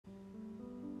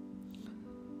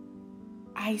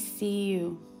I see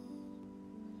you.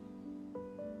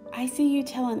 I see you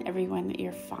telling everyone that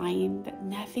you're fine, that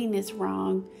nothing is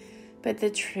wrong. But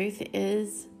the truth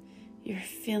is, you're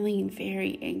feeling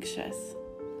very anxious.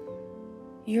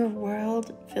 Your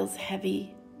world feels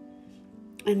heavy.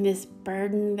 And this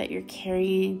burden that you're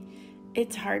carrying,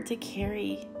 it's hard to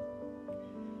carry.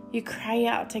 You cry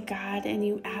out to God and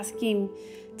you ask Him,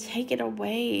 take it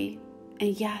away.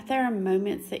 And yeah, there are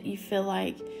moments that you feel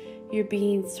like you're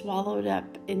being swallowed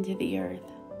up into the earth.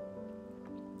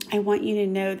 I want you to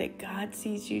know that God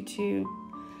sees you too.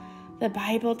 The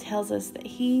Bible tells us that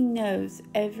He knows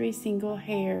every single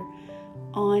hair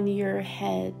on your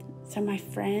head. So my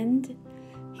friend,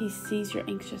 He sees your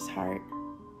anxious heart.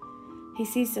 He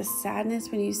sees the sadness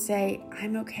when you say,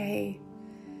 I'm okay.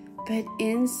 But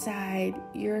inside,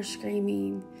 you're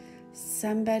screaming,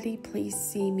 somebody please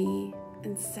see me,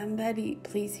 and somebody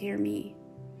please hear me.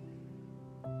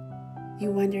 You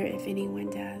wonder if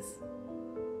anyone does.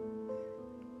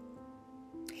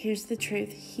 Here's the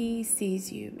truth. He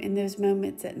sees you in those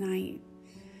moments at night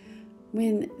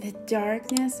when the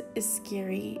darkness is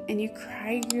scary and you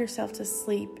cry yourself to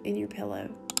sleep in your pillow.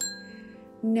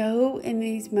 Know in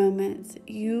these moments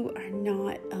you are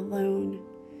not alone.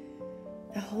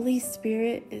 The Holy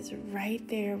Spirit is right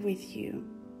there with you.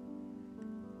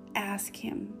 Ask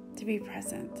Him to be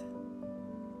present.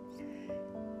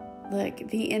 Look,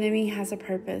 the enemy has a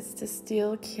purpose to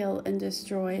steal, kill, and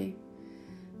destroy.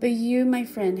 But you, my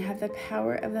friend, have the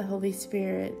power of the Holy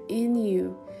Spirit in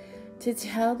you to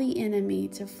tell the enemy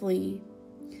to flee.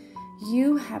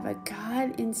 You have a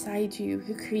God inside you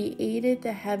who created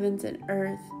the heavens and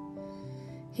earth.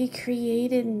 He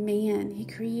created man. He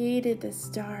created the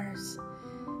stars.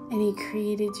 And He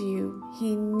created you.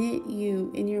 He knit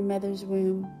you in your mother's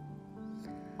womb.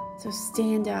 So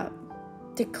stand up.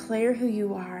 Declare who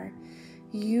you are.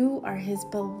 You are His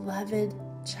beloved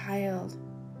child.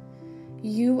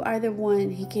 You are the one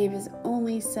He gave His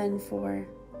only Son for.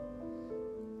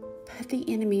 Put the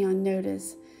enemy on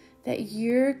notice that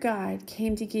your God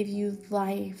came to give you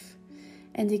life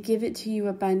and to give it to you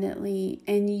abundantly,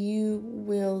 and you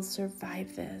will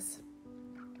survive this.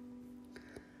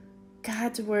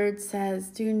 God's word says,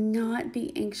 do not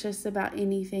be anxious about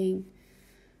anything,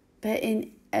 but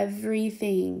in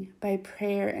everything, by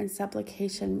prayer and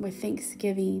supplication with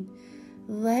thanksgiving,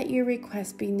 let your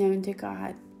requests be known to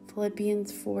God.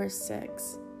 Philippians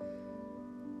 4:6.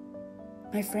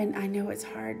 My friend, I know it's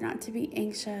hard not to be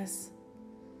anxious,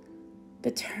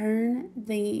 but turn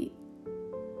the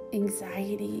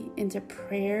anxiety into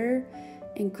prayer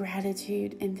and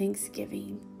gratitude and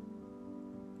thanksgiving.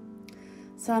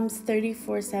 Psalms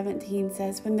 34:17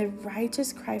 says, when the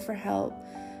righteous cry for help,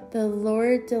 the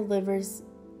Lord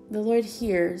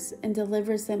hears and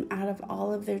delivers them out of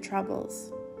all of their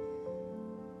troubles.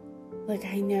 Look,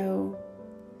 I know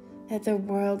that the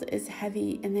world is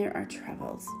heavy and there are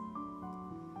troubles.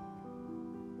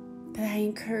 But I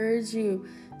encourage you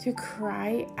to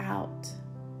cry out.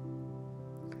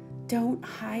 Don't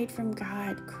hide from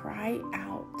God. Cry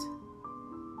out.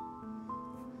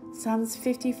 Psalms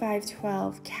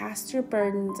 55:12, cast your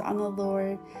burdens on the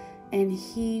Lord and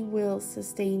He will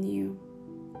sustain you.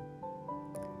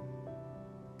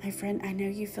 My friend, I know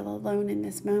you feel alone in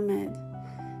this moment,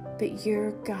 but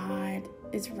your God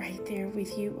is right there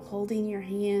with you, holding your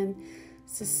hand,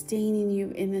 sustaining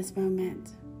you in this moment.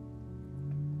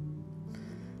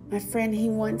 My friend, He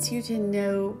wants you to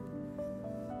know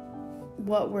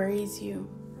what worries you.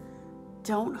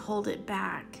 Don't hold it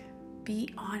back. Be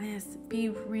honest. Be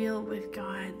real with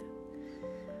God.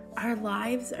 Our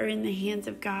lives are in the hands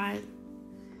of God.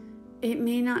 It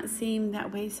may not seem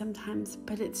that way sometimes,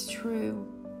 but it's true.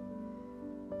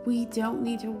 We don't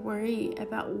need to worry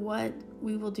about what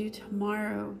we will do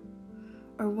tomorrow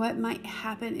or what might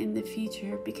happen in the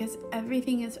future, because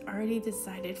everything is already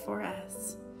decided for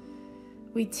us.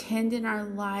 We tend in our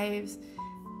lives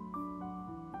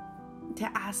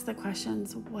to ask the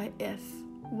questions, what if?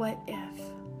 What if?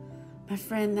 My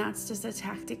friend, that's just a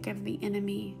tactic of the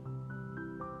enemy.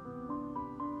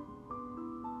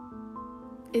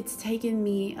 It's taken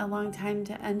me a long time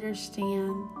to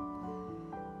understand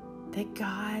that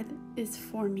God is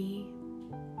for me,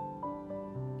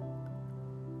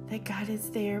 that God is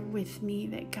there with me,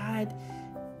 that God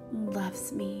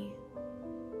loves me.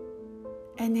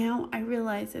 And now I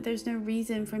realize that there's no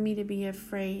reason for me to be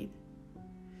afraid,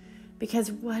 because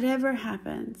whatever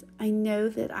happens, I know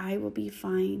that I will be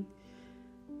fine,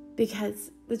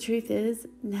 because the truth is,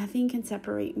 nothing can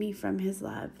separate me from His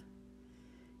love.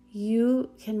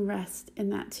 You can rest in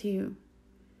that too.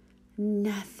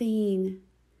 Nothing,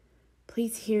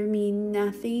 please hear me,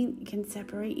 nothing can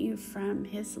separate you from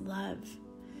His love.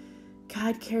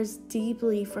 God cares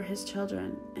deeply for his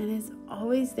children and is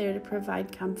always there to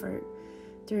provide comfort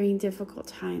during difficult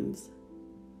times.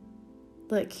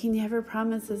 Look, he never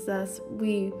promises us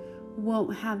we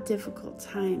won't have difficult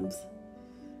times,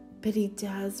 but he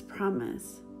does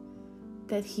promise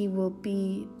that he will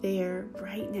be there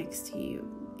right next to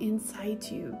you, inside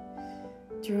you,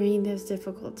 during those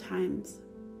difficult times.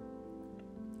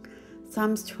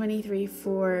 Psalms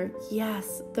 23:4,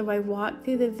 yes, though I walk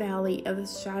through the valley of the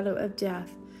shadow of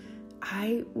death,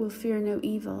 I will fear no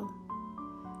evil.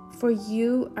 For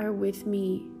you are with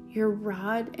me, your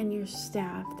rod and your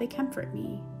staff, they comfort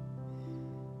me.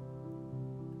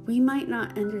 We might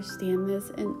not understand this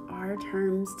in our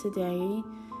terms today,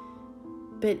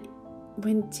 but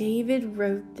when David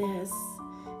wrote this,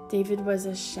 David was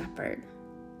a shepherd,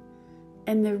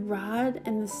 and the rod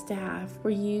and the staff were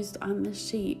used on the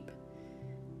sheep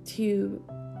to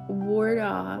ward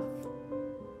off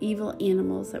evil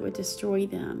animals that would destroy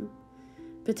them,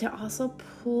 but to also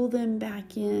pull them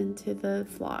back into the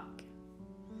flock.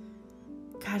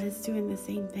 God is doing the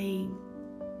same thing.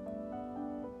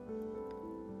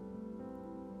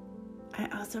 I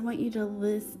also want you to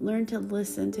learn to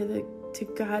listen to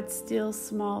God's still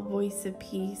small voice of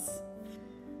peace.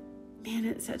 Man,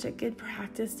 it's such a good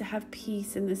practice to have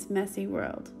peace in this messy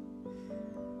world.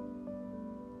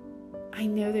 I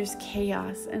know there's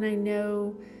chaos, and I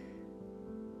know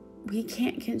we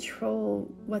can't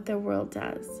control what the world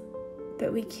does,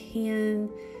 but we can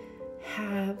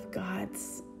have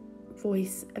God's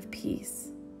voice of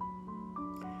peace.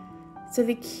 So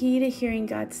the key to hearing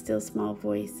God's still small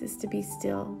voice is to be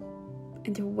still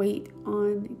and to wait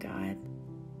on God.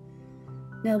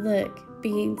 Now look,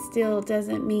 being still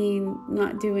doesn't mean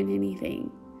not doing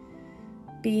anything.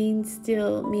 Being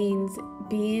still means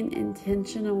being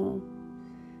intentional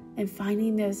and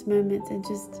finding those moments and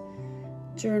just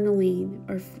journaling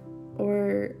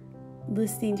or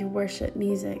listening to worship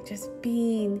music, just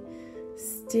being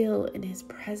still in his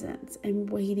presence and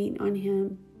waiting on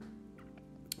him.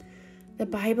 The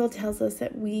Bible tells us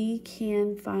that we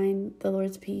can find the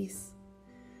Lord's peace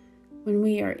when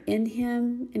we are in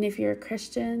him, and if you're a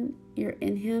Christian, you're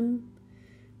in him,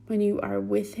 when you are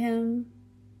with him,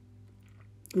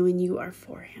 and when you are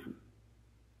for him.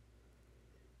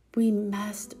 We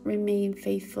must remain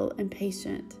faithful and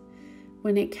patient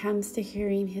when it comes to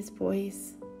hearing his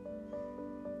voice.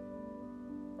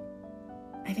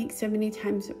 I think so many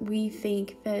times we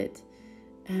think that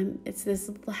it's this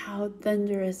loud,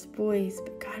 thunderous voice,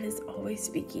 but God is always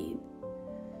speaking.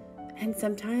 And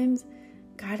sometimes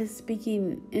God is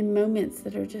speaking in moments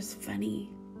that are just funny.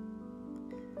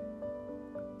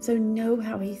 So know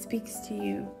how he speaks to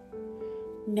you.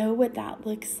 Know what that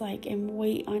looks like and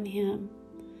wait on him.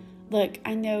 Look,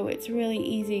 I know it's really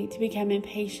easy to become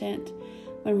impatient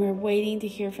when we're waiting to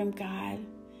hear from God.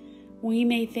 We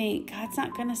may think, God's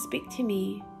not going to speak to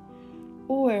me,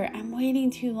 or I'm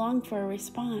waiting too long for a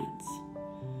response.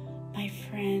 My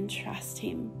friend, trust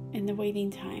him in the waiting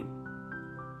time.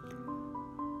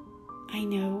 I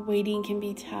know waiting can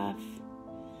be tough,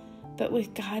 but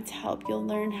with God's help, you'll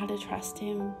learn how to trust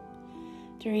him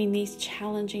during these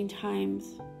challenging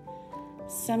times.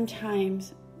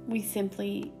 Sometimes we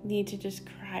simply need to just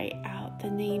cry out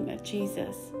the name of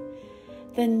Jesus,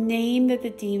 the name that the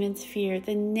demons feared,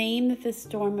 the name that the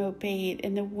storm obeyed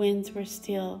and the winds were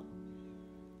still.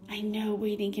 I know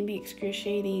waiting can be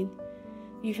excruciating.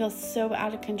 You feel so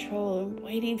out of control and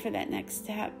waiting for that next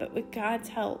step, but with God's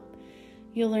help,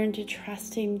 you'll learn to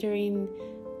trust him during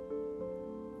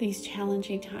these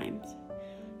challenging times.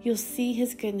 You'll see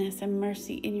his goodness and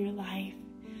mercy in your life.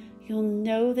 You'll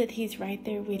know that he's right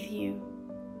there with you.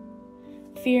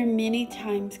 Fear many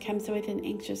times comes with an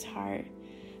anxious heart.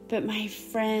 But my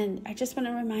friend, I just want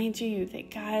to remind you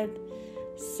that God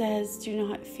says, do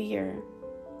not fear.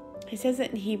 He says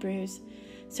it in Hebrews.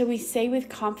 So we say with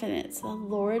confidence, the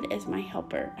Lord is my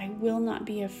helper. I will not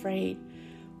be afraid.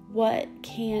 What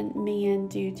can man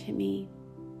do to me?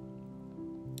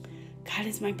 God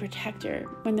is my protector.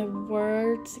 When the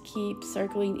words keep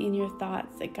circling in your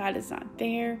thoughts that God is not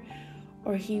there,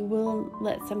 or he'll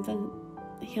let something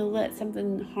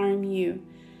harm you,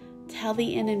 tell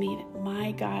the enemy that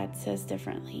my God says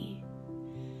differently.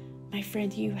 My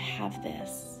friend, you have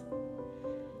this.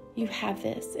 You have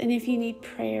this. And if you need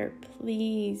prayer,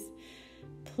 please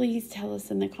tell us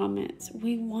in the comments.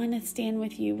 We want to stand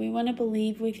with you. We want to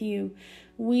believe with you.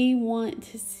 We want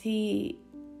to see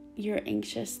your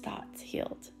anxious thoughts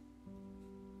healed.